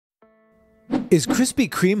Is Krispy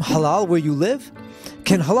Kreme halal where you live?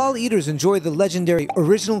 Can halal eaters enjoy the legendary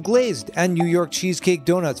original glazed and New York cheesecake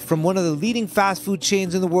donuts from one of the leading fast food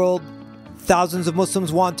chains in the world? Thousands of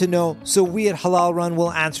Muslims want to know, so we at Halalrun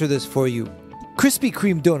will answer this for you. Krispy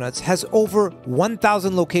Kreme Donuts has over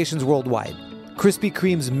 1,000 locations worldwide. Krispy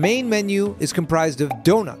Kreme's main menu is comprised of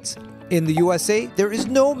donuts. In the USA, there is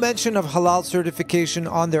no mention of halal certification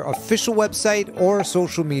on their official website or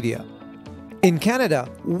social media. In Canada,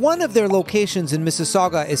 one of their locations in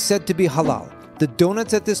Mississauga is said to be halal. The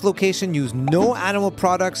donuts at this location use no animal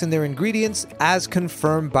products in their ingredients, as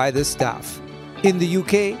confirmed by the staff. In the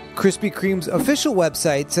UK, Krispy Kreme's official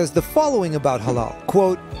website says the following about halal,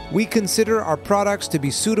 quote, "We consider our products to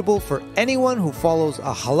be suitable for anyone who follows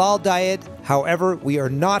a halal diet. However, we are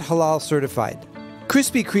not halal certified."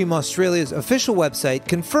 Krispy Kreme Australia's official website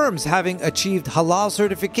confirms having achieved halal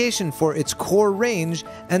certification for its core range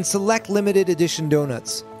and select limited edition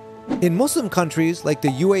donuts. In Muslim countries like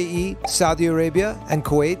the UAE, Saudi Arabia, and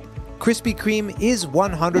Kuwait, Krispy Kreme is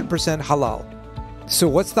 100% halal. So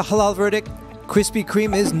what's the halal verdict? Krispy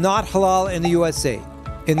Kreme is not halal in the USA.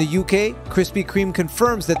 In the UK, Krispy Kreme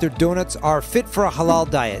confirms that their donuts are fit for a halal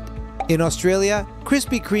diet. In Australia,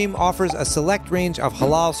 Krispy Kreme offers a select range of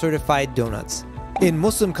halal certified donuts. In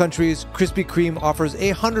Muslim countries, Krispy Kreme offers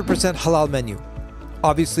a 100% halal menu.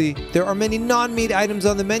 Obviously, there are many non-meat items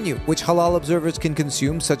on the menu which halal observers can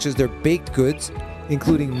consume, such as their baked goods,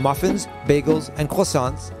 including muffins, bagels, and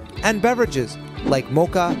croissants, and beverages like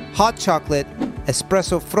mocha, hot chocolate,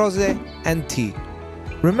 espresso froze, and tea.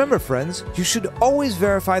 Remember, friends, you should always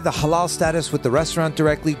verify the halal status with the restaurant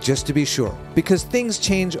directly just to be sure, because things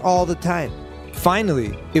change all the time.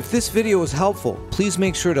 Finally, if this video was helpful, please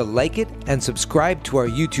make sure to like it and subscribe to our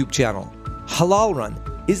YouTube channel. Halalrun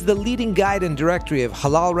is the leading guide and directory of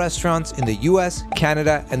halal restaurants in the US,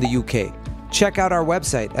 Canada, and the UK. Check out our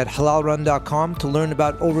website at halalrun.com to learn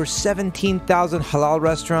about over 17,000 halal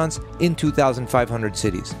restaurants in 2,500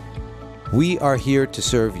 cities. We are here to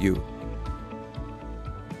serve you.